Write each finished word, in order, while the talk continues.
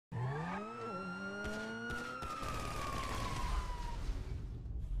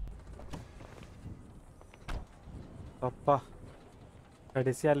அப்பா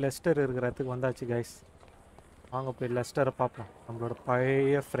கடைசியா லெஸ்டர் இருக்கிற இடத்துக்கு வந்தாச்சு கைஸ். வாங்க போய் லெஸ்டரை பார்ப்போம், நம்மளோட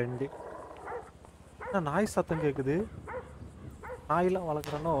பழைய ஃப்ரெண்டு. என்ன நாய் சத்தம் கேட்குது? நாயெல்லாம்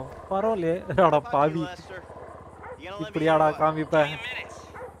வளர்க்குறனோ பரவாயில்லையே. அட பாவி, இப்படியாடா காமிப்ப?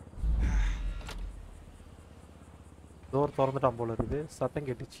 டோர் திறந்துட்டான் போல இருக்குது, சத்தம்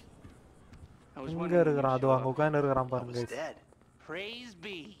கேட்டுச்சு. எங்க இருக்கிறான்? அது அங்க உட்கார்ந்து இருக்கிறான் பாருங்க guys. Praise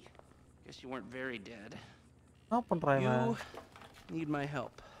be. Guess you weren't very dead. என்ன பண்றான் இவன்? You need my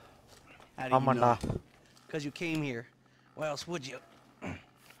help. ஆமாண்டா. Because you came here. Why else would you?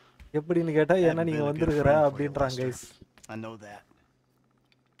 எப்படின்னு கேட்டா என்ன நீங்க வந்திருக்கிற அப்படின்றாங்க guys. I know that.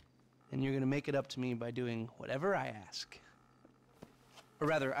 And you're going to make it up to me by doing whatever I ask. Or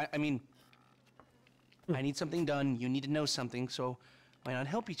rather, I mean, I need something done, you need to know something, so why not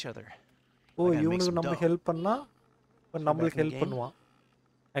help each other? ஓ, இவனுக்கு நம்ம help பண்ணா நம்மளுக்கு help பண்ணுவான்.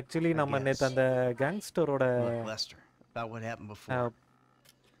 Actually நம்ம நேத்து அந்த கேங்ஸ்டரோட Lester, about what happened before.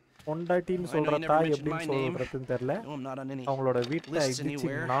 பொண்டாட்டின்னு சொல்ற தாய் எப்படின்னு சொல்றதுன்னு தெரியல. அவங்களோட வீட்டை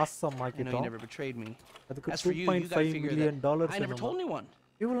இடிச்சு நாசமாக்கிட்டோம். அதுக்கு $2.5 million வேணும்.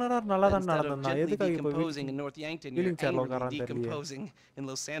 இவ்வளவு நேரம் நல்லா தான் நடந்தா எதுக்காக இப்போ வீலிங் சேர்ல உட்காரான்னு தெரியல. in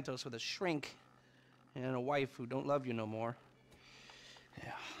Los Santos with a shrink and a wife who don't love you no more.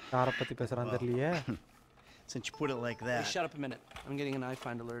 யார பத்தி பேசுறான்னு தெரியலையே. Since you put it like that. Hey, shut up a minute. I'm getting an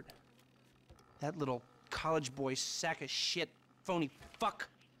iFind alert. That little college boy sack of shit, phony fuck.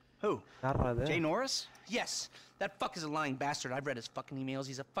 Who? யாரது? Jay Norris? Yes, that fuck is a lying bastard. I've read his fucking emails.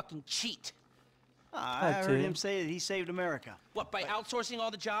 He's a fucking cheat. I heard him say that he saved America. What, by outsourcing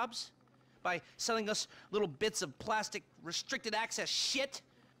all the jobs? By selling us little bits of plastic restricted access shit?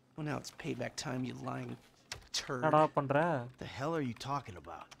 Well, now it's payback time, you lying turd. என்னடா பண்ற? The hell are you talking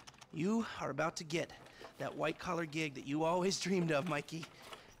about? You are about to get that white-collar gig that you always dreamed of, Mikey.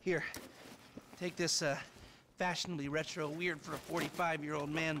 Here, take this fashionably retro weird for a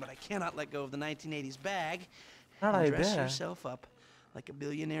 45-year-old man, but I cannot let go of the 1980s bag, and dress yourself up like a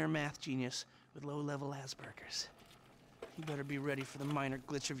billionaire math genius with low-level Asperger's. You better be ready for the minor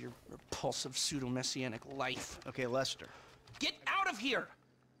glitch of your repulsive pseudo-messianic life. Okay, Lester. Get out of here!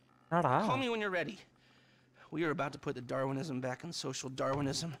 Call me when you're ready. We are about to put the Darwinism back in social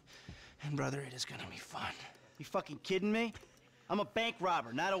Darwinism, and brother, it is gonna be fun. You fucking kidding me? I'm a bank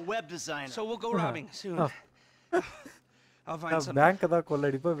robber, not a web designer. So we'll go robbing soon. I'll find some. Bank தான்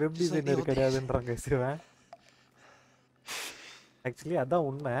கொள்ளடிப்ப web designer கிடையாதுன்றாங்க Sivan. Actually அதான்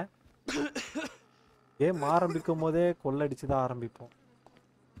உண்மை. Game ஆரம்பிக்கும் போதே கொள்ளடிச்சு தான் ஆரம்பிப்போம்.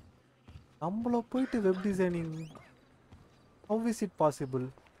 நம்மள போயிட்டு web designing, how is it possible?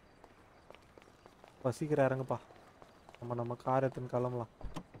 சீக்கிரம் இறங்குப்பா, நம்ம கார் எடுத்துன்னு கிளம்பலாம்.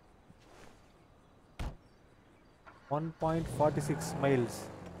 1.46 miles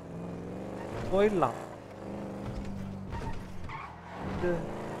போயிடலாம்.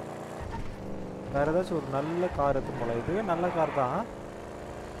 வேற ஏதாச்சும் ஒரு நல்ல கார் எடுத்து போகலாம். இதுவே நல்ல கார் தான்,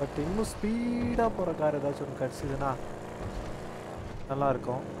 பட் இன்னும் ஸ்பீடாக போகிற கார் ஏதாச்சும் ஒன்று கிடச்சிதுன்னா நல்லா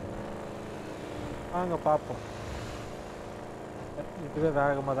இருக்கும். வாங்க பார்ப்போம். இதுவே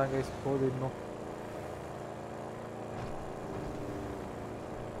வேகமாக தான் கைஸ் போகுது. இன்னும்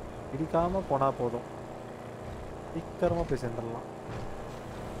இடிக்காமல் போனால் போதும், சீக்கிரமாக போய் சேர்ந்துடலாம்.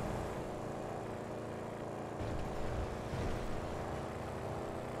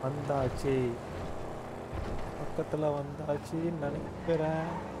 வந்தாச்சு, பக்கத்தில் வந்தாச்சுன்னு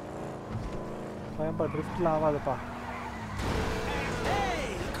நினைக்கிறேன். பயன்பா ட்ரிஃப்டில் ஆகாதுப்பா.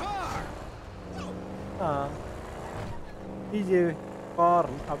 டிஜே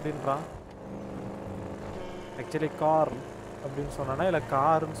கார் அப்படின்றான். ஆக்சுவலி கார் அப்படின்னு சொன்னானா இல்லை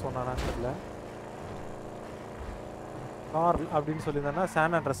காருன்னு சொன்னானான்னு தெரியல. கார் அப்படின்னு சொல்லியிருந்தானா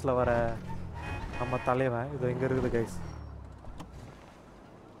சான் அட்ரஸில் வர நம்ம தலைவன் இது எங்கே இருக்குது கைஸ்.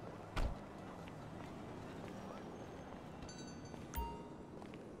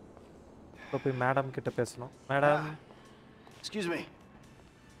 இப்போ போய் மேடம் கிட்ட பேசணும். Madam, excuse me.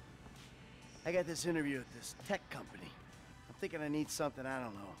 I got this interview at this tech company. I'm thinking I need something, I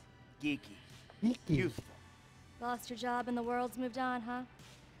don't know, geeky. Youthful. Lost your job and the world's moved on, huh?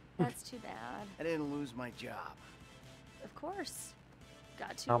 That's too bad. I didn't lose my job. Of course.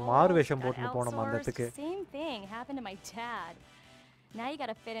 Got too நான் old, மாறு வேஷம் got போட்டு போனோம் அந்த இடத்துக்கு. outsourced. Same thing happened to my dad. Now you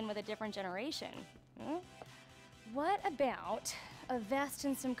got to fit in with a different generation. What about a vest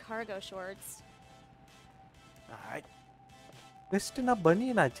and some cargo shorts? All right. வெஸ்ட்னா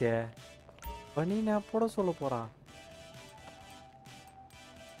பனியனாச்சே, பனியனா போட சொல்ல போறான்.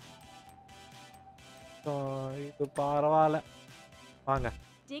 இது பரவாயில்ல, வாங்க.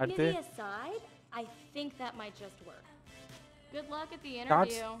 Dignity aside, I think that might just work. Good luck at the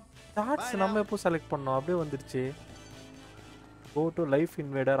interview. Shorts நம்ம எப்போ select பண்ணோம்? அப்படியே வந்துருச்சு. Go to Life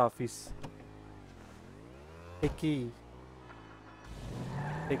Invader office. Techie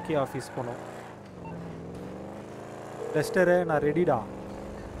office போனோம். லெஸ்டர் நான் ரெடிடா.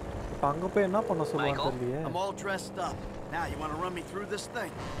 இப்போ அங்க போய் என்ன பண்ண சொல்லுவாங்க தெரியலையே. I'm all dressed up. Now you want to run me through this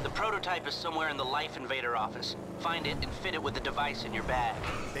thing? The prototype is somewhere in the Life Invader office. Find it and fit it with the device in your bag.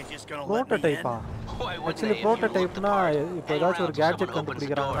 They just gonna let me in? Prototype-ஆ? Why wouldn't Actually they if you look the prototype-னா part? இப்போ Hang ஏதாச்சும் ஒரு around till gadget someone opens the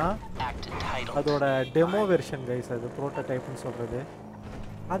door. கண்டுபிடிக்கிறாங்கன்னா Act entitled. அதோட demo version guys அது ப்ரோட்டோடைப்னு சொல்றது.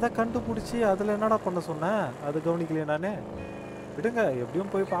 அதை கண்டுபிடிச்சி அதில் என்னடா பண்ண சொன்னேன், அது கவனிக்கலையே நானே. விடுங்க,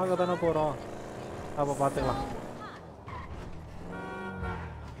 எப்படியும் போய் பார்க்க தானே போகிறோம், அப்போ பார்த்துக்கலாம்.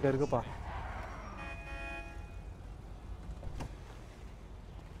 இங்கே இருக்குப்பா.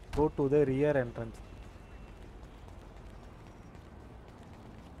 Go to the rear entrance.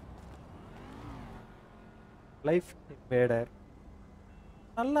 Life Invader.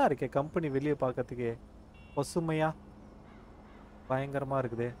 நல்லா இருக்கே கம்பெனி வெளியே பார்க்கறதுக்கே பசுமையா பயங்கரமா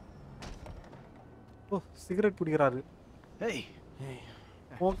இருக்குதே. ஓ cigarette பிடிக்கிறாரு. Hey.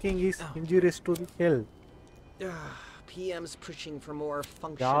 Smoking is injurious to the health. PM's pushing for more யாரும் இந்த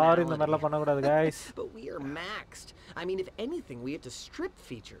functionality. மாதிரிலாம் பண்ணக்கூடாது guys. But we are maxed. I mean, if anything, we have to strip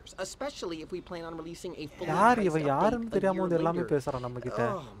features, especially if we plan on releasing a fully யார் priced இவன் update யாருன்னு a தெரியாம year வந்து எல்லாமே later. பேசுறான் நம்ம கிட்ட.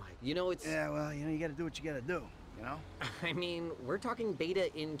 Oh my, you know it's. Yeah, well, you got to do what you got to do, you know? I mean, we're talking beta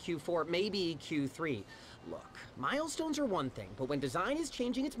in Q4, maybe Q3. Look, milestones are one thing, but when design is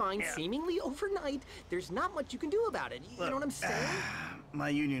changing its mind seemingly overnight, there's not much you can do about it. You know what I'm saying?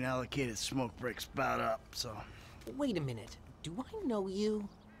 My union allocated smoke breaks about up, so. Wait a minute. Do I know you?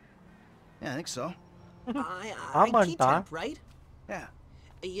 Yeah, I think so. I keep temp, right? Yeah.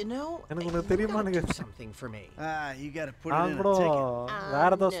 You know, எனக்கு you உனக்கு தெரியுமான்னு gotta do கேட்டேன். something for me. You got to put it நான் in கூட a ticket. வேற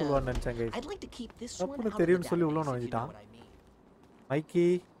ஏதாவது No. சொல்லுவான்னு நினைச்சேன் guys. I'd like to keep this one தப்புன்னு out of the தெரியும்னு சொல்லி உள்ள database, if you know நுழைஞ்சிட்டான். what I mean. மைக்கி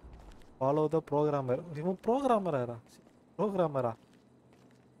follow the programmer. இவன் ப்ரோக்ராமரா?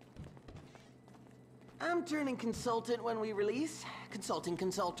 I'm turning consultant when we release. Consulting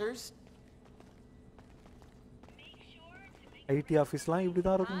consulters. ID ஆஃபீஸ்லாம் இப்படி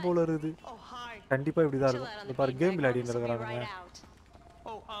தான் இருக்கும் போல இருக்குது. Oh, hi. கண்டிப்பா இப்படி தான் இருக்கும். இது பாரு கேம் விளையாடிட்டு இருக்கானுங்க.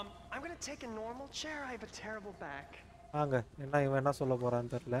 Oh, I'm gonna take a normal chair. I have a terrible back. வாங்க, என்ன இவன் என்ன சொல்ல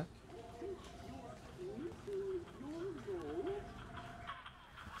போறான்னு தெரியல.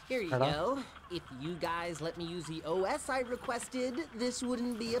 Here you go. If you guys let me use the OS I requested, this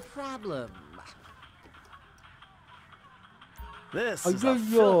wouldn't be a problem. This is a Ayyo.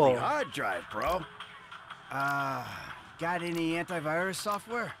 filthy hard drive, bro. Got any antivirus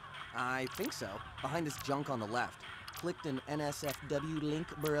software? I think so. Behind this junk on the left. Clicked an NSFW link,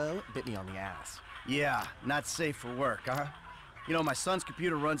 bro. Bit me on the ass. Yeah, not safe for work, huh? You know, my son's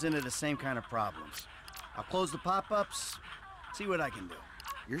computer runs into the same kind of problems. I'll close the pop-ups, see what I can do.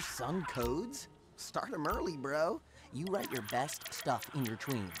 Your son codes? Start him early, bro. You write your best stuff in your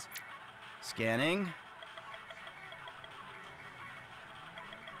tweens. Scanning.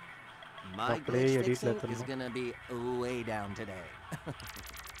 My play glitch edit fixing letter is mo. gonna be way down today.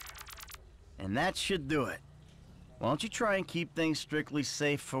 And that should do it. Why don't you try and keep things strictly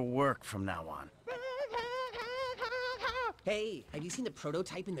safe for work from now on? Hey, have you seen the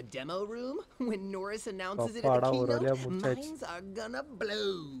prototype in the demo room? When Norris announces it at அப்பாடா, the ஒரு வழியா keynote, முடிச்சாச்சு. minds are gonna blow.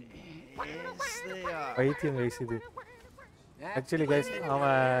 Yes, they are. பைத்தியம் guys இது. Actually guys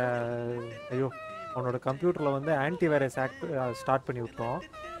அவன் ஐயோ அவனோட கம்ப்யூட்டரில் வந்து ஆன்டி வைரஸ் ஸ்டார்ட் பண்ணி விட்டோம்.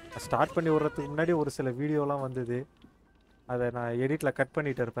 ஸ்டார்ட் பண்ணி விடுறதுக்கு முன்னாடி ஒரு சில வீடியோலாம் வந்தது. அதை நான் எடிட்டில் கட்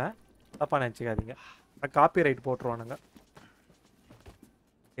பண்ணிட்டு இருப்பேன், தப்பாக நினச்சிக்காதீங்க. Copy right போட்டுருவானுங்க.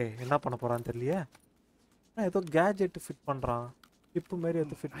 என்ன பண்ண போகிறான்னு தெரியலையே. ஏதோ கேஜெட் ஃபிட் பண்ணுறான், டிப்பு மாரி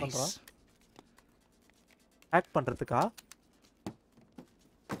ஏதோ ஃபிட் பண்ணுறான். ஹேக் பண்ணுறதுக்கா?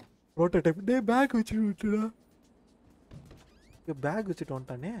 ப்ரோட்டோடைப் டே பேக் வச்சுட்டு விட்டுடா. பேக் வச்சுட்டு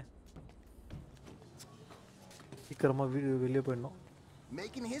வந்துட்டானே. சீக்கிரமா வெளியே போயிடணும்.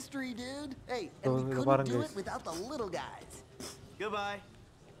 Making history, dude. Hey, So, and we the couldn't bottom do guys. it without the little guys. Goodbye.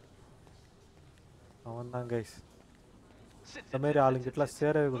 அவன் தான் கைஸ். இந்த மாதிரி ஆளுங்கிட்டலாம்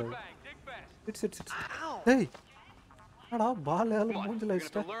சேரவே கூடாது. சிட். ஏய் என்னடா பால் ஏல மூஞ்சில You're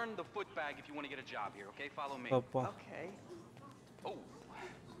வச்சிட்ட. gonna learn the foot bag if you want to get a job here, okay? Follow me. அப்பா Okay. Oh,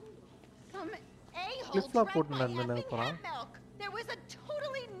 Flip-flop போட்டு நடந்து போறான். There was a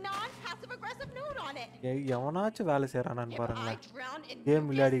totally non-passive aggressive note on it. எவனாச்சும் வேலை செய்றானான்னு If I பாருங்களேன். drown in game mucus,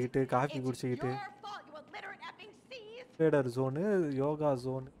 விளையாடிக்கிட்டு coffee it's குடிச்சிக்கிட்டு your fault, you illiterate effing seas. Trader zone, yoga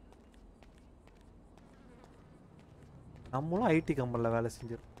zone. நம்மளும் ID கம்பெனியில் வேலை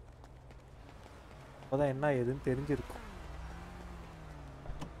செஞ்சிருக்கோம். அப்போதான் என்ன ஏதுன்னு தெரிஞ்சிருக்கும்.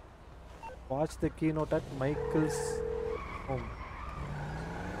 Watch the keynote at Michael's home.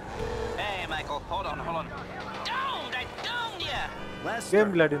 Hey, Michael, hold on. Doomed! I doomed ya!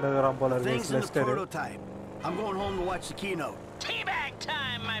 Game விளையாடினு போல இருக்கு things in the Lester. prototype. I'm going home to watch the keynote. Teabag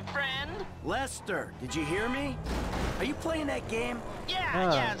time, my friend. Lester, did you hear me? Are you playing that game?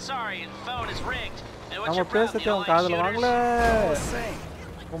 Yeah, sorry, the phone is rigged. And what's நம்ம your problem? பேசிட்டு You அவன் don't like காதுல shooters? வாங்கல. Same.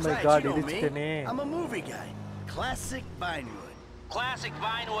 Oh my Besides, god, you know me. இடிச்சிட்டேனே. I'm a movie guy. Classic Vinewood. Classic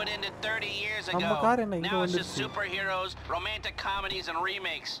Vinewood ended 30 years நம்ம ago. Car என்ன இங்க Now it's just வந்துருச்சு? superheroes, romantic comedies, and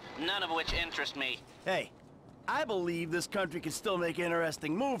remakes, none of which interest me. Hey, I believe this country can still make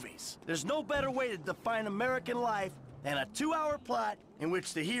interesting movies. There's no better way to define American life than a 2-hour plot in which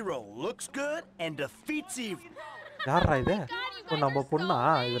the hero looks good and defeats evil. யாரா இது? ஓ நம்ம பொண்ணா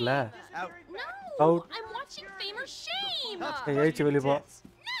இதுல? Out. No, Out. I'm watching Fame or Shame. ஏய்ச்சி வெளிய போ.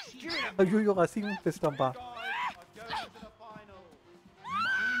 ஐயோ அசிங்கம் பேசிட்டேன்ப்பா.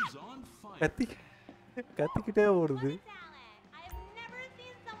 கத்திக்கிட்டே ஓடுது.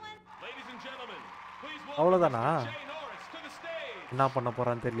 அவ்வளோதானா? என்ன பண்ண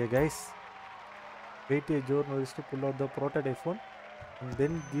போறான்னு தெரியல guys. Wait a journalist to pull out the prototype phone and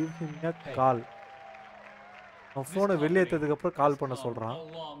then give him a call. அவன் ஃபோனை வெளியே எடுத்ததுக்கு அப்புறம் கால் பண்ண சொல்றான்.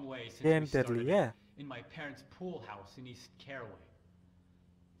 ஏன்னு தெரியலையே. In my parents' pool house in East Caraway.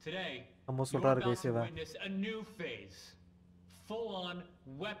 Today, நம்ம you're சொல்றாரு about guys to இவன். witness a new phase. Full-on,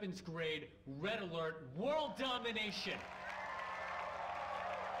 weapons-grade, red alert, world domination.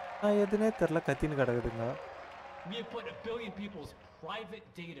 நான் எதுனே தெரியல கத்தின்னு கிடக்குதுங்க. We have put 1 billion people's private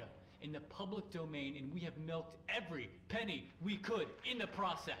data in the public domain, and we have milked every penny we could in the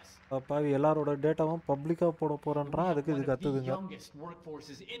process. பாவி எல்லாரோட டேட்டாவும் பப்ளிக்கா போட போறேன்றான். We have அதுக்கு இது one of the கத்துதுங்க. youngest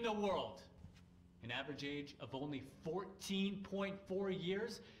workforces in the world. An average age of only 14.4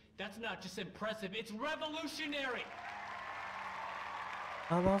 years. That's not just impressive, it's revolutionary.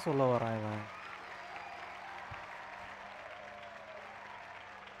 அதான் சொல்ல வரான் இவன்.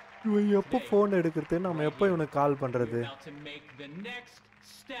 இவன் எப்போ ஃபோன் எடுக்கிறது, நம்ம எப்போ இவனுக்கு கால் பண்றது? We're about to make the next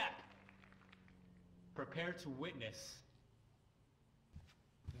step. Prepare to witness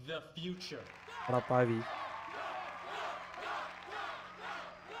the future. அட பாவி.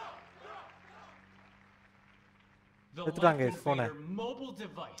 The எடுத்துட்டாங்க Life ஃபோனை. Invader mobile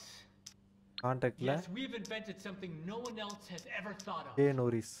device. கான்டாக்ட்ல Yes, we've invented something no one else has ever thought of. A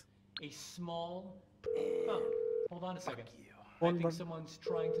Norris. A small. Oh, hold on a second. I Phone think button. someone's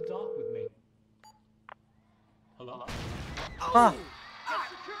trying to talk with me. Hello?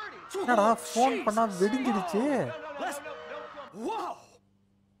 என்னடா phone பண்ணா வெடிஞ்சிடுச்சு. Wow!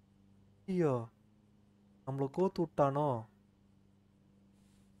 ஐயோ நம்மள கோத்து விட்டானோ.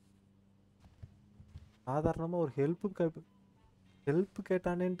 சாதாரணமா ஒரு help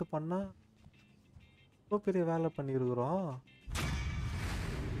கேட்டானேன்ட்டு பண்ணா ரொம்ப பெரிய வேலை பண்ணியிருக்கிறோம்.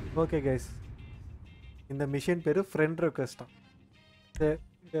 ஓகே கைஸ், இந்த மிஷன் பேரு ஃப்ரெண்ட் ரெக்வெஸ்டா. சரி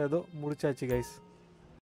ஏதோ முடிச்சாச்சு கைஸ்.